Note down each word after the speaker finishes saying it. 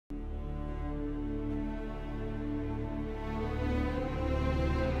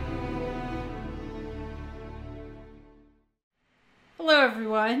Hello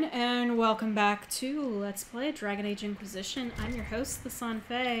everyone, and welcome back to Let's Play Dragon Age Inquisition. I'm your host, the San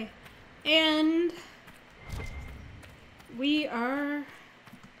Fei, and we are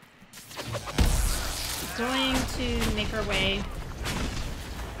going to make our way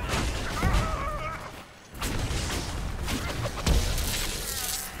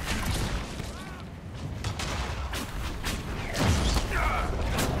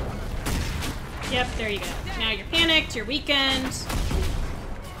Yep, there you go. Now you're panicked, you're weakened.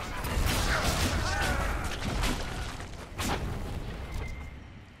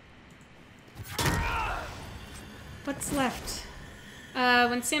 What's left?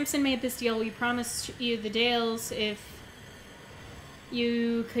 When Samson made this deal, we promised you the Dales if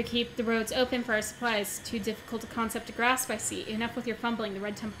you could keep the roads open for our supplies. Too difficult a concept to grasp, I see. Enough with your fumbling. The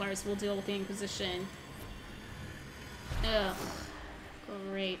Red Templars will deal with the Inquisition. Ugh.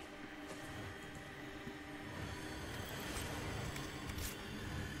 Great.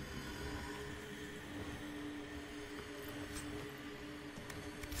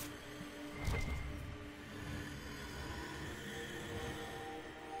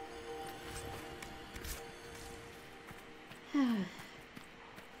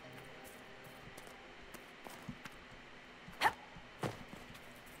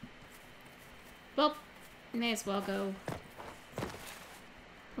 Well, may as well go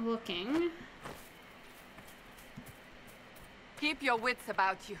looking. Keep your wits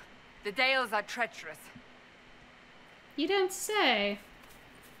about you. The Dales are treacherous. You don't say.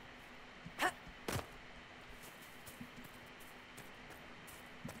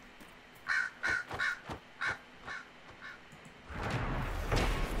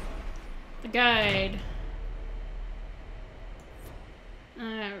 The guide.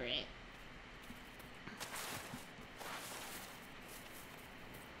 Alright.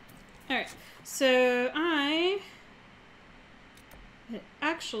 Alright, so I would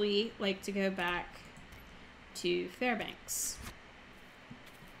actually like to go back to Fairbanks.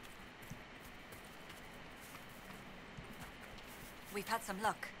 We've had some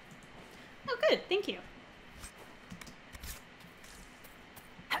luck. Oh, good, thank you.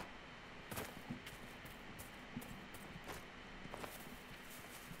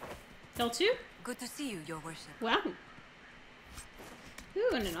 L2? Good to see you, Your Worship. Wow.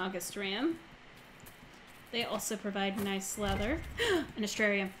 Ooh, and an August ram. They also provide nice leather. An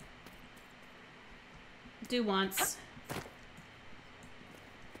Astrarium. Do once.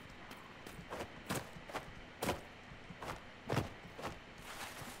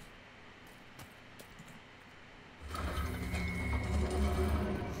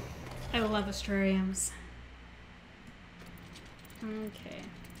 I love Astrariums. Okay.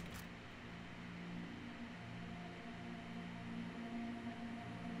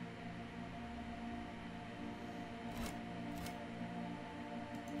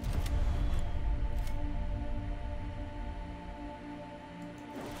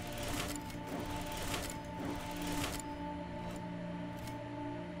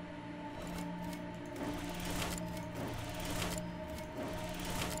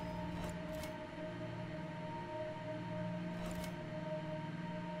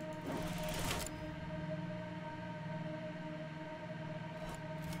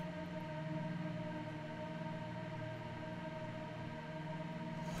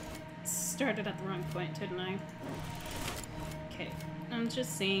 Started at the wrong point, didn't I? Okay, I'm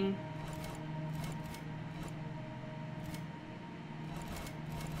just seeing.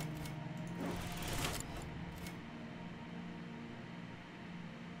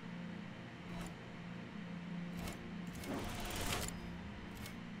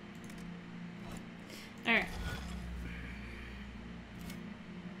 Alright.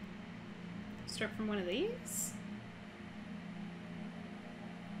 Start from one of these.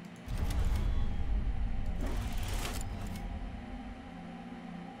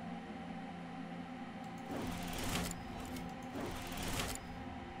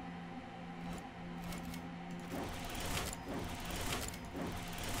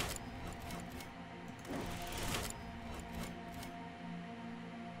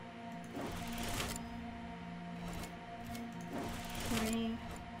 Three,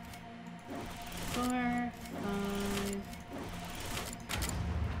 4, 5.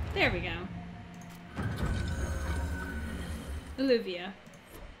 There we go. Olivia.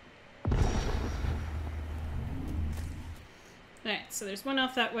 Alright, so there's one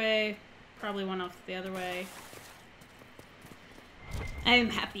off that way, probably one off the other way. I am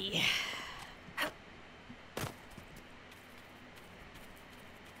happy.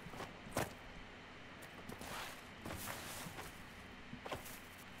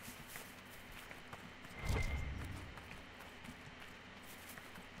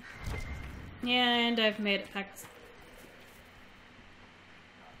 Yeah, and I've made it back.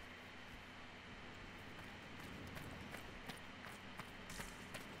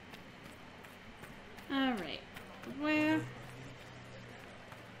 Alright. Where?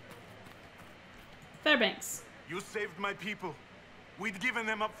 Fairbanks. You saved my people. We'd given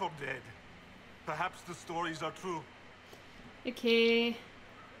them up for dead. Perhaps the stories are true. Okay.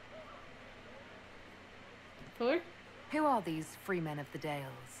 4? Who are these freemen of the Dales?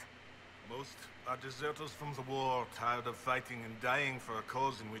 Most are deserters from the war, tired of fighting and dying for a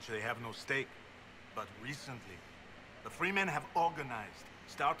cause in which they have no stake. But recently, the Freemen have organized,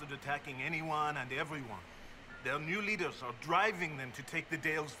 started attacking anyone and everyone. Their new leaders are driving them to take the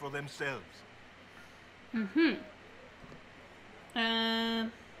Dales for themselves.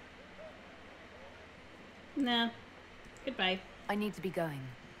 Nah. Goodbye. I need to be going.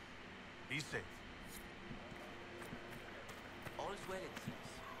 Be safe. All's well, it seems.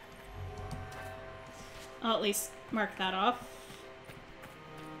 I'll at least mark that off.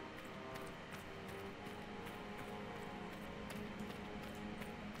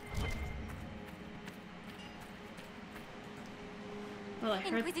 Well, I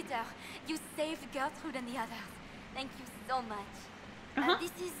heard... Inquisitor, you saved Gertrude and the others. Thank you so much.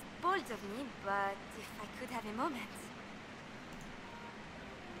 This is bold of me, but if I could have a moment.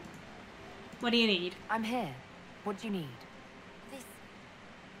 What do you need? I'm here. What do you need?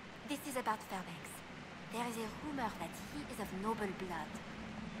 This is about Fairbanks. There is a rumor that he is of noble blood.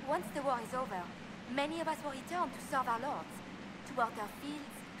 Once the war is over, many of us will return to serve our lords, to work their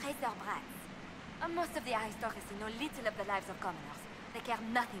fields, raise their brats. Most of the aristocracy know little of the lives of commoners. They care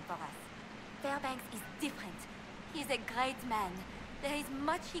nothing for us. Fairbanks is different. He is a great man. There is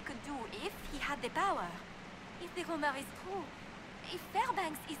much he could do if he had the power. If the rumor is true, if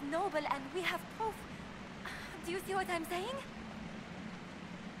Fairbanks is noble and we have proof, do you see what I'm saying?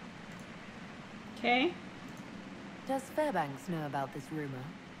 Okay. Does Fairbanks know about this rumor?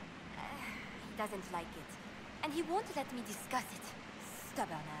 He doesn't like it. And he won't let me discuss it.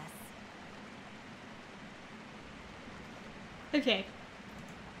 Stubborn ass. Okay.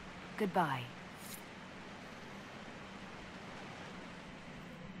 Goodbye.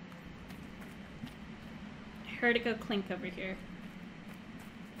 I heard it go clink over here.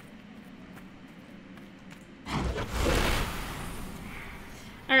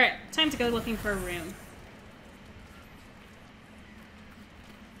 Alright, time to go looking for a room.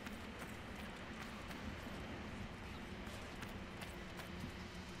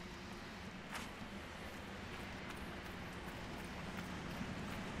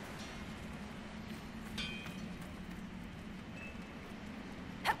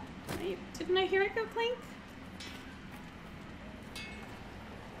 Wait, didn't I hear it go clink?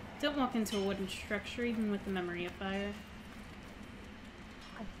 Don't walk into a wooden structure even with the memory of fire.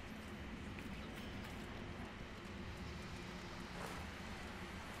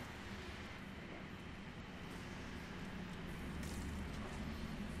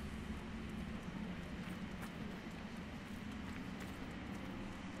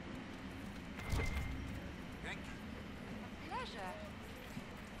 Pleasure.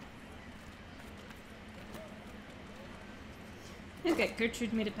 Okay,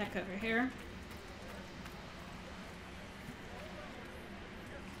 Gertrude made it back over here.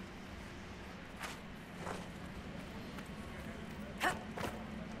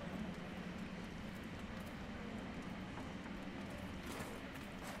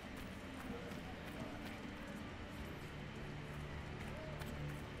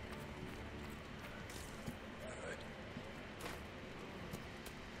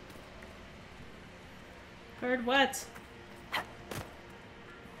 Heard what?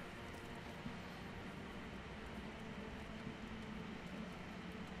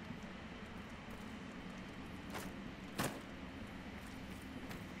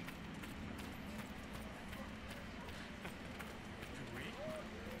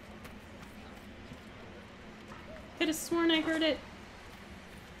 Could have sworn I heard it.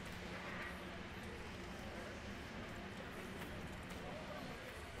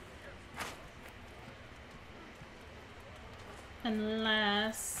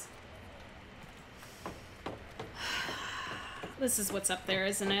 Unless... This is what's up there,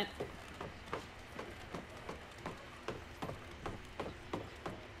 isn't it?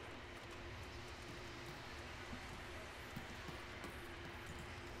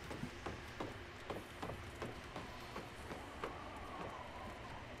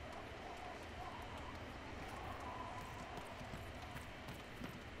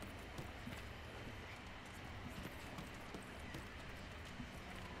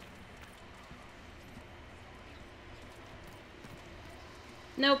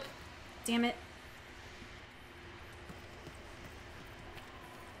 Nope. Damn it.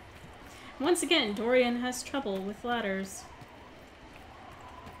 Once again, Dorian has trouble with ladders.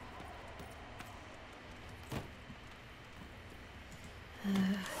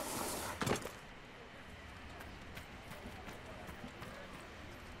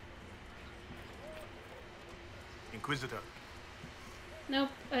 Inquisitor. Nope,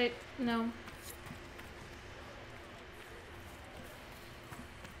 no.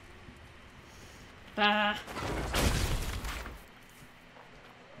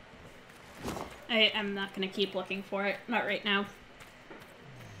 I'm not gonna keep looking for it. Not right now.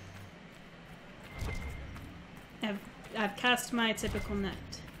 I've cast my typical net.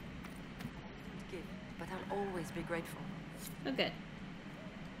 Give, but I'll always be grateful. Oh, good.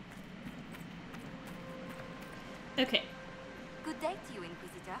 Okay. Good day to you,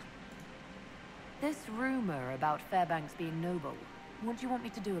 Inquisitor. This rumor about Fairbanks being noble, what do you want me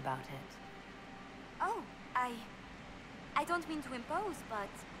to do about it? Oh, I don't mean to impose, but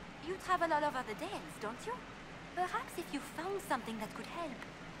you travel all over the Dales, don't you? Perhaps if you found something that could help.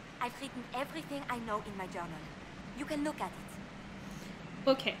 I've written everything I know in my journal. You can look at it.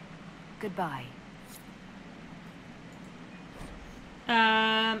 Okay. Goodbye.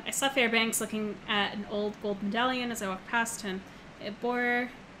 I saw Fairbanks looking at an old gold medallion as I walked past him. It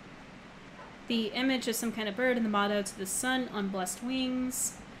bore the image of some kind of bird and the motto "To the sun on blessed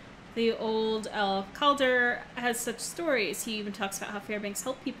wings." The old elf Calder has such stories. He even talks about how Fairbanks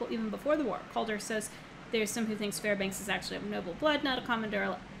helped people even before the war. Calder says there's some who thinks Fairbanks is actually of noble blood, not a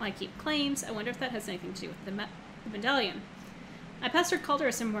commodore like he claims. I wonder if that has anything to do with the medallion. I pestered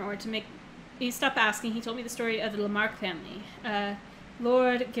Calder some more to make me stop asking. He told me the story of the Lamarck family.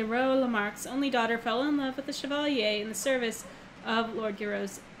 Lord Giraud Lamarck's only daughter fell in love with a chevalier in the service of Lord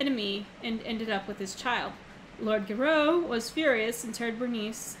Giraud's enemy and ended up with his child. Lord Giraud was furious and turned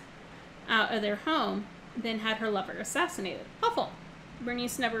Bernice out of their home, then had her lover assassinated. Awful!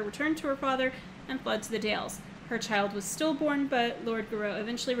 Bernice never returned to her father and fled to the Dales. Her child was stillborn, but Lord Giraud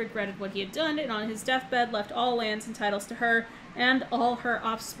eventually regretted what he had done and on his deathbed left all lands and titles to her and all her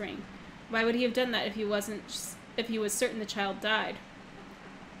offspring. Why would he have done that if he was certain the child died?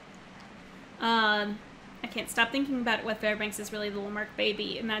 I can't stop thinking about it. What Fairbanks is really the Lamarck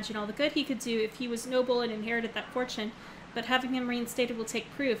baby. Imagine all the good he could do if he was noble and inherited that fortune. But having him reinstated will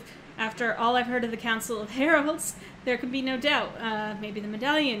take proof. After all I've heard of the Council of Heralds, there could be no doubt. Maybe the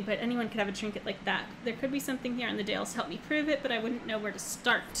medallion, but anyone could have a trinket like that. There could be something here in the Dales to help me prove it, but I wouldn't know where to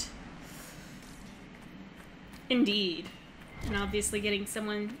start. Indeed. And obviously getting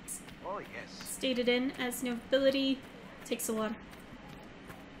someone stated in as nobility takes a lot.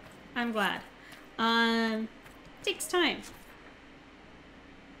 I'm glad. Takes time.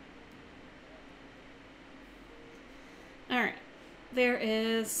 Alright. There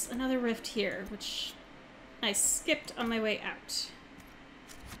is another rift here, which I skipped on my way out.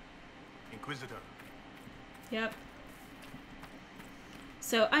 Inquisitor. Yep.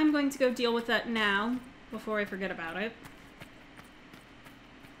 So I'm going to go deal with that now, before I forget about it.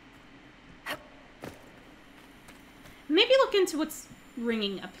 Maybe look into what's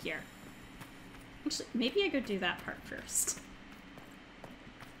ringing up here. Actually, maybe I go do that part first.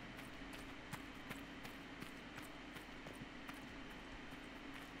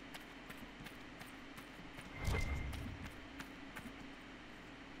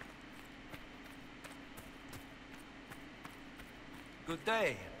 Good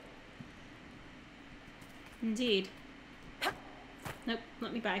day. Indeed. Nope,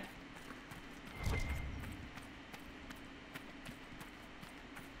 let me by.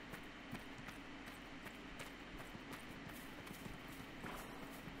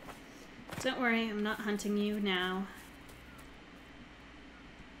 Don't worry, I'm not hunting you now.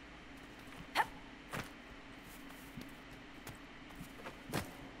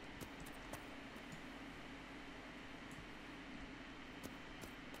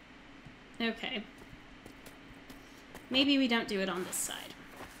 Okay. Maybe we don't do it on this side.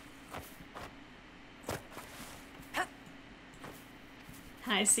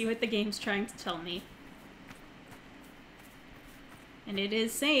 I see what the game's trying to tell me. And it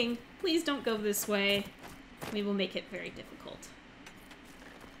is saying, please don't go this way. We will make it very difficult.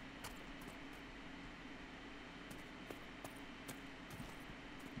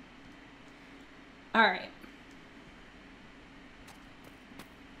 Alright.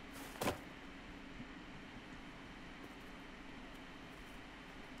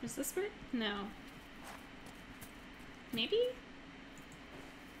 Is this where? No. Maybe?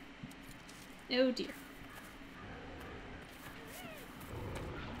 Oh dear.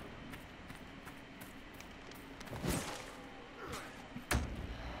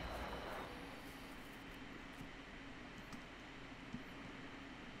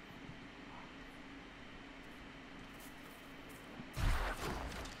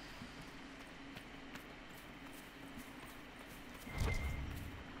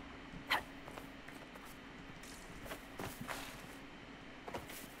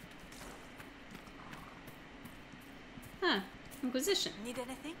 Inquisition. Need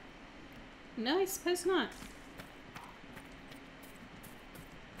anything? No, I suppose not.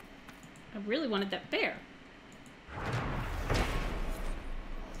 I really wanted that bear.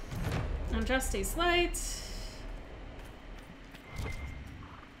 Andraste's light.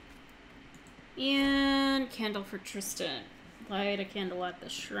 And candle for Tristan. Light a candle at the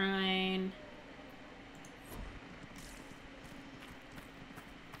shrine.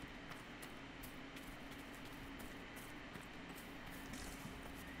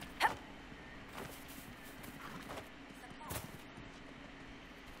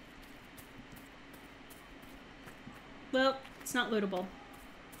 Well, it's not lootable.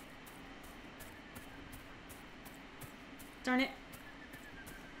 Darn it.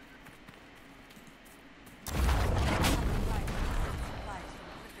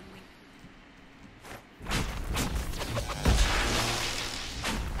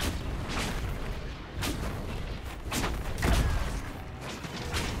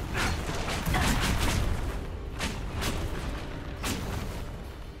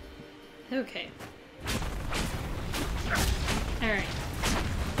 Okay. Alright.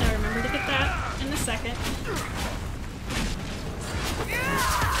 Now remember to get that in a second.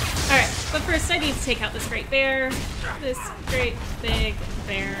 Alright, but first I need to take out this great bear. This great big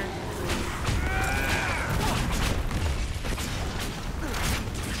bear.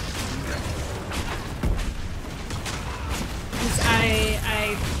 Because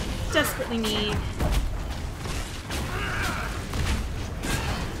I desperately need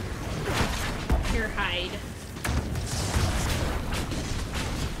your hide.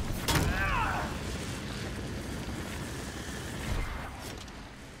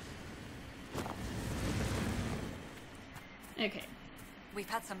 Okay. We've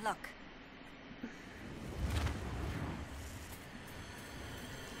had some luck.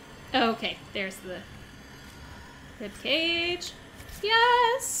 Okay, there's the rib cage.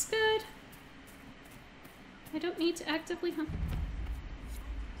 Yes, good. I don't need to actively hunt.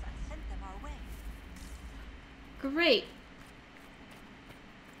 Sent them our way. Great.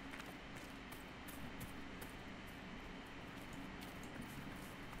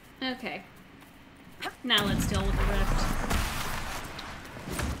 Okay. Now let's deal with the rift.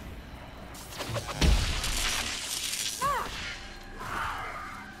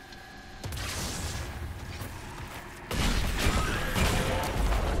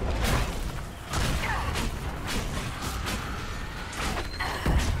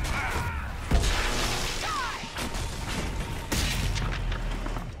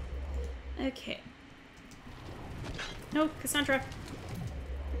 Okay. No, Cassandra.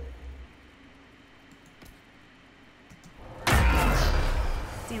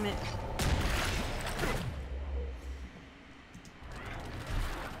 Damn it.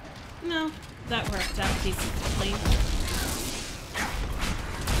 No, that worked out decently.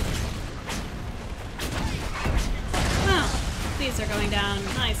 Well, these are going down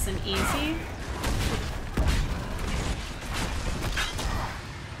nice and easy.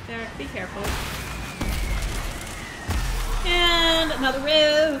 There, be careful. And another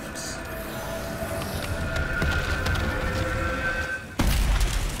rift.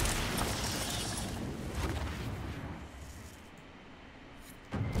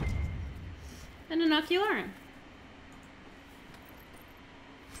 And an ocularum.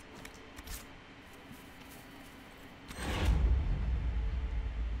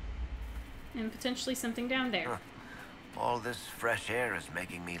 And potentially something down there. Huh. All this fresh air is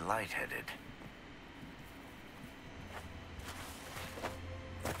making me lightheaded.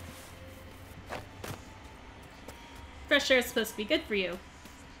 Fresh air is supposed to be good for you,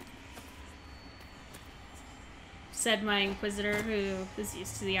 said my Inquisitor, who is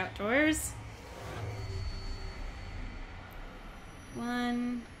used to the outdoors.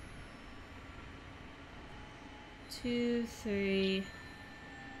 1, 2, 3.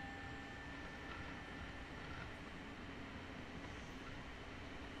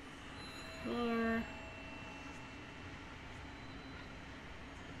 4.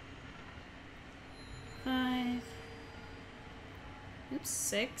 5. Oops,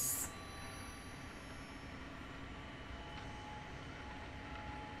 6.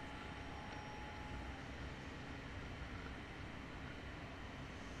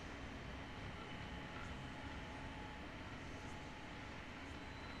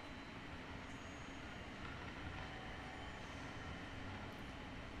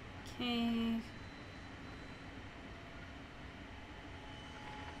 Okay.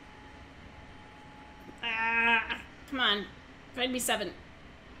 Ah, come on. Find me 7.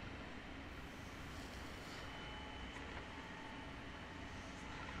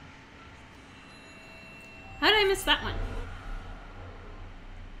 How did I miss that one?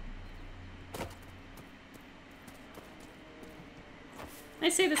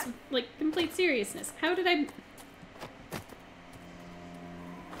 say this with, like, complete seriousness. How did I...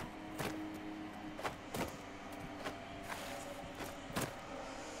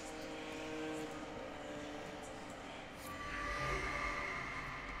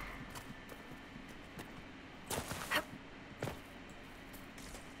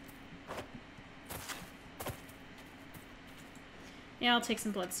 Yeah, I'll take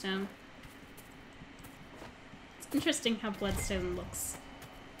some bloodstone. It's interesting how bloodstone looks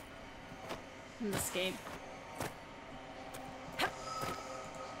in this game.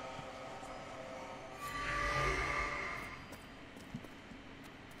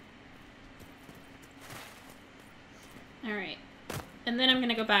 Alright. And then I'm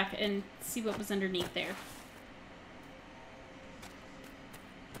gonna go back and see what was underneath there.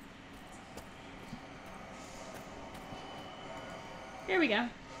 Here we go.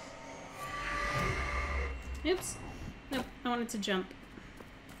 Oops. Nope, I wanted to jump.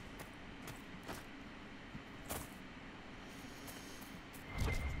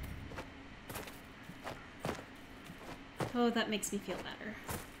 Oh, that makes me feel better.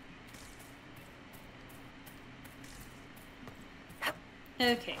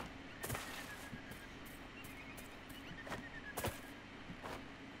 Okay.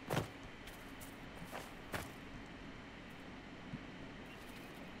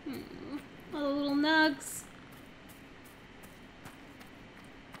 All the little nugs.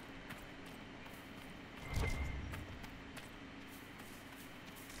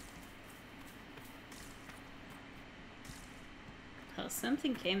 Oh,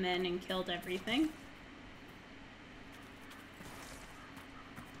 something came in and killed everything.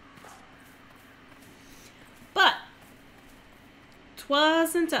 But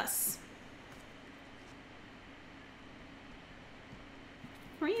 'twasn't us.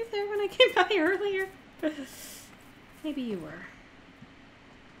 Were you there when I came by earlier? Maybe you were.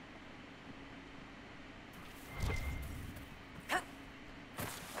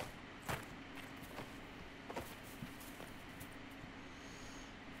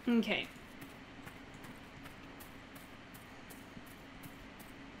 Okay.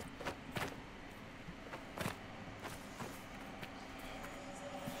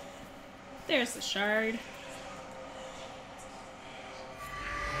 There's the shard.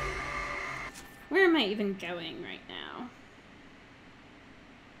 Where am I even going right now?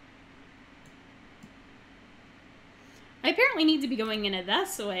 I apparently need to be going in a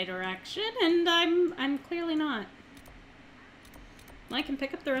this way direction, and I'm clearly not. I can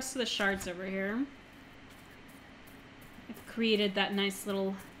pick up the rest of the shards over here. I've created that nice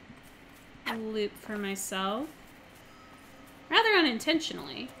little loop for myself. Rather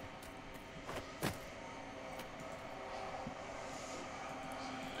unintentionally.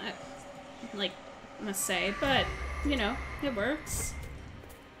 I must say, but, you know, it works.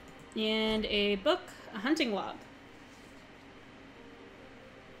 And a book, a hunting log.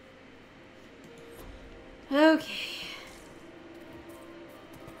 Okay.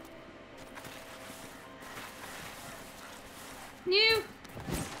 You!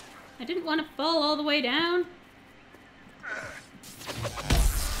 I didn't want to fall all the way down.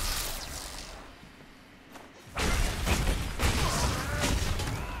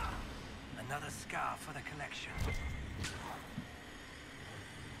 Another scar for the collection.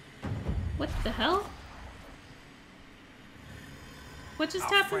 What the hell? What just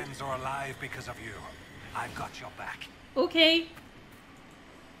Our happened? friends are alive because of you. I've got your back. Okay.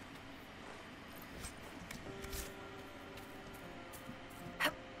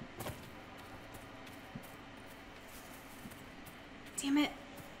 Damn it.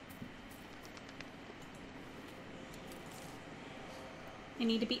 I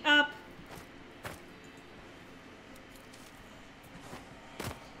need to be up.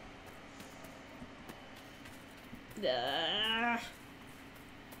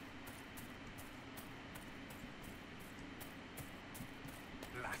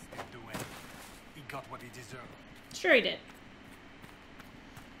 Blasted duet. He got what he deserved. Sure he did.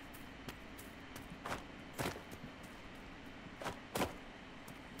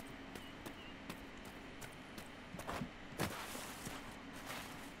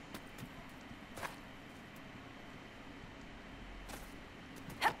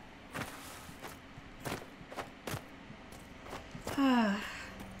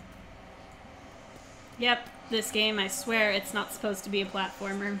 Yep, this game, I swear, it's not supposed to be a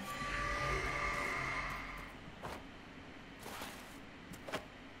platformer.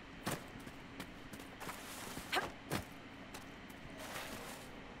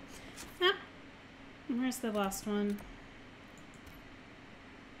 Ah, where's the last one?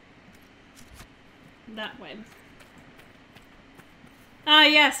 That way. Ah,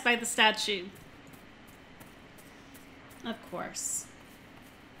 yes, by the statue. Of course.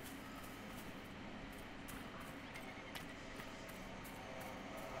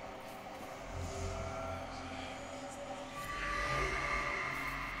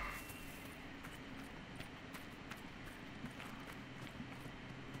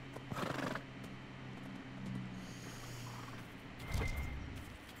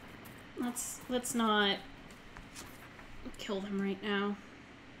 Let's not kill them right now.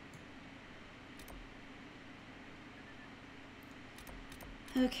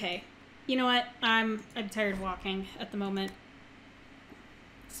 Okay. You know what? I'm tired of walking at the moment.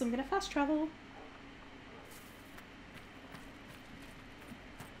 So I'm gonna fast travel.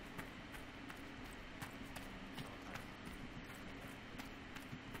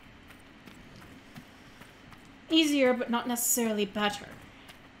 Easier, but not necessarily better.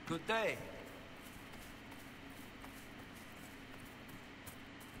 Good day.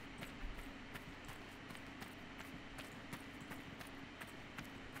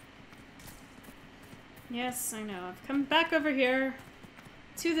 Yes, I know. I've come back over here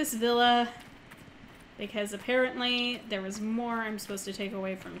to this villa because apparently there was more I'm supposed to take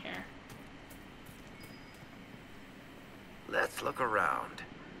away from here. Let's look around.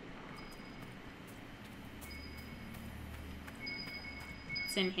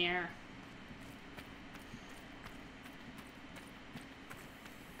 It's in here.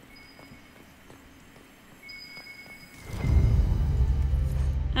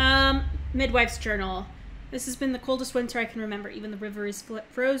 Midwife's journal. This has been the coldest winter I can remember. Even the river is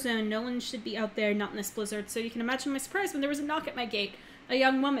frozen. No one should be out there, not in this blizzard. So you can imagine my surprise when there was a knock at my gate. A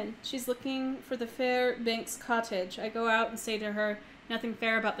young woman. She's looking for the Fairbanks cottage. I go out and say to her, nothing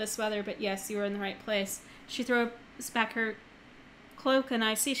fair about this weather, but yes, you are in the right place. She throws back her cloak and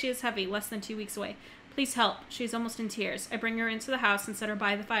I see she is heavy, less than 2 weeks away. Please help. She's almost in tears. I bring her into the house and set her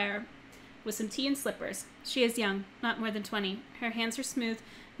by the fire with some tea and slippers. She is young, not more than 20. Her hands are smooth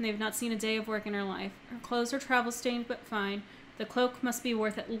and they have not seen a day of work in her life. Her clothes are travel-stained but fine. The cloak must be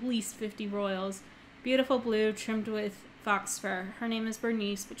worth at least 50 royals. Beautiful blue, trimmed with fox fur. Her name is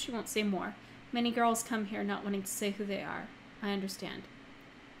Bernice, but she won't say more. Many girls come here not wanting to say who they are. I understand.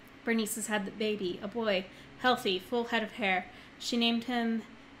 Bernice has had the baby, a boy, healthy, full head of hair. She named him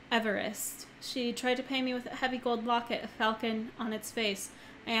Everest. She tried to pay me with a heavy gold locket, a falcon on its face.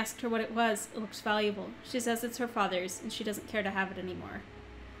 I asked her what it was. It looks valuable. She says it's her father's, and she doesn't care to have it anymore.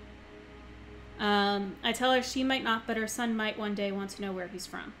 I tell her she might not, but her son might one day want to know where he's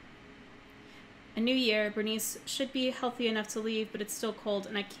from. A new year. Bernice should be healthy enough to leave, but it's still cold,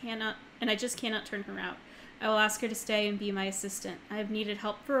 and I just cannot turn her out. I will ask her to stay and be my assistant. I have needed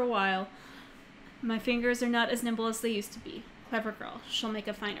help for a while. My fingers are not as nimble as they used to be. Clever girl. She'll make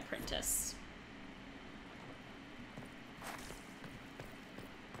a fine apprentice.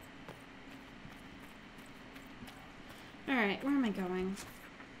 Alright, where am I going?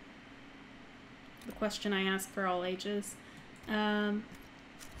 The question I ask for all ages. To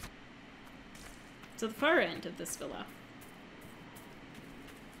the far end of this villa.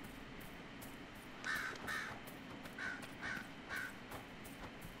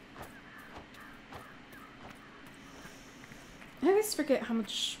 I always forget how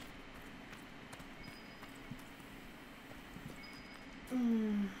much...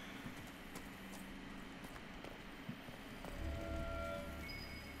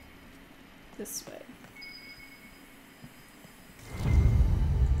 This way.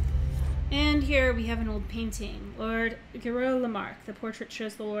 And here we have an old painting. Lord Giraud Lamarck. The portrait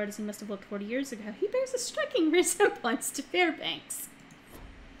shows the Lord as he must have looked 40 years ago. He bears a striking resemblance to Fairbanks.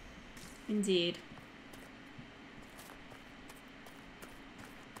 Indeed.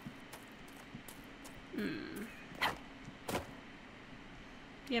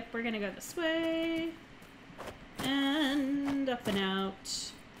 Yep, we're gonna go this way. And up and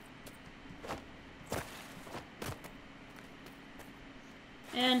out.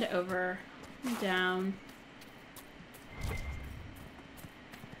 And over. And down.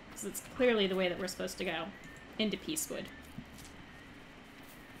 Because it's clearly the way that we're supposed to go. Into Peacewood.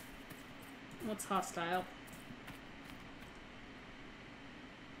 What's hostile?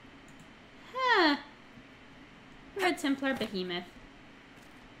 Huh. Red Templar Behemoth.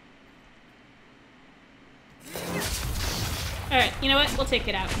 Alright, you know what? We'll take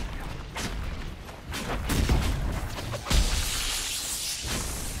it out.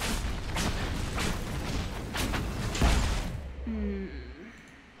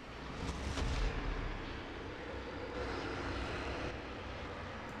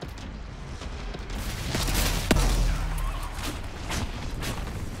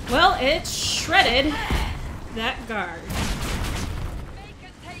 Well, it shredded that guard.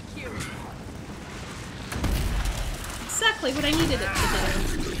 exactly what I needed it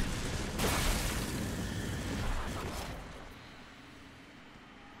to do.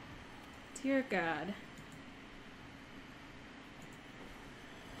 Dear God.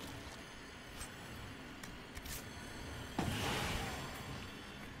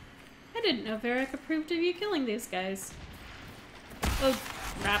 I didn't know Varric approved of you killing these guys. Oh,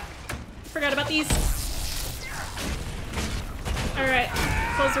 crap. Forgot about these. Alright.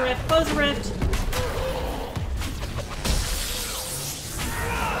 Close the rift. Close the rift.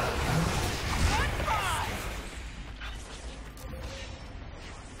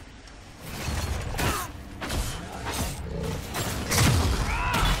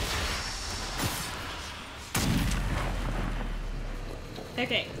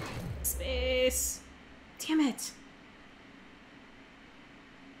 Okay. Space. Damn it.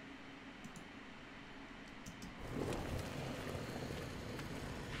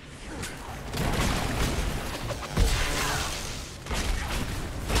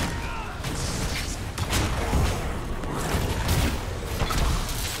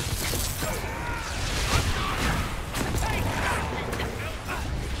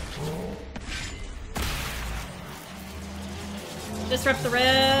 Disrupt the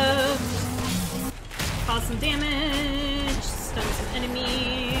rift. Cause some damage. Stun some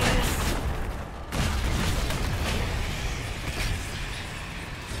enemies.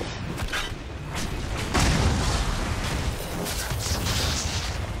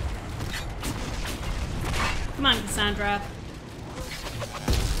 Come on, Cassandra.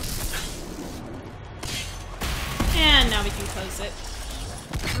 And now we can close it.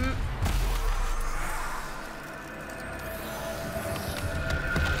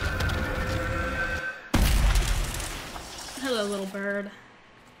 Hello, little bird.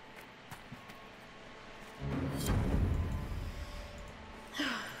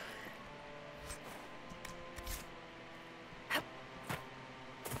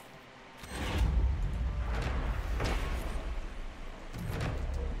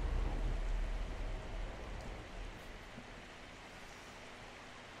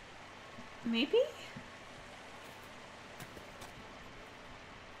 Maybe?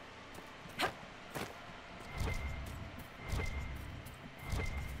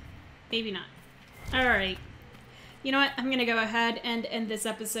 Maybe not. Alright. You know what? I'm gonna go ahead and end this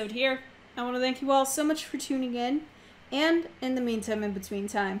episode here. I want to thank you all so much for tuning in. And in the meantime, in between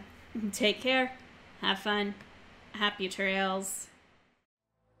time, take care. Have fun. Happy trails.